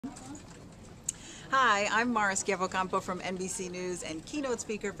Hi, I'm Mara Schiavocampo from NBC News and keynote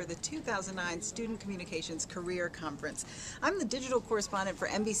speaker for the 2009 Student Communications Career Conference. I'm the digital correspondent for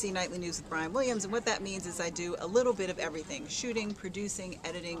NBC Nightly News with Brian Williams, and what that means is I do a little bit of everything: shooting, producing,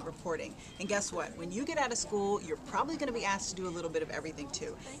 editing, reporting. And guess what? When you get out of school, you're probably going to be asked to do a little bit of everything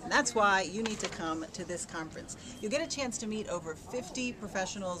too. And that's why you need to come to this conference. You'll get a chance to meet over 50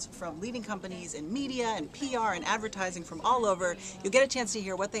 professionals from leading companies in media and PR and advertising from all over. You'll get a chance to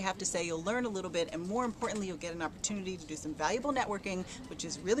hear what they have to say. You'll learn a little bit, and more importantly, you'll get an opportunity to do some valuable networking, which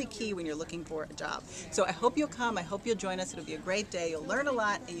is really key when you're looking for a job. So I hope you'll come. I hope you'll join us. It'll be a great day. You'll learn a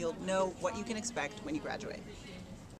lot, and you'll know what you can expect when you graduate.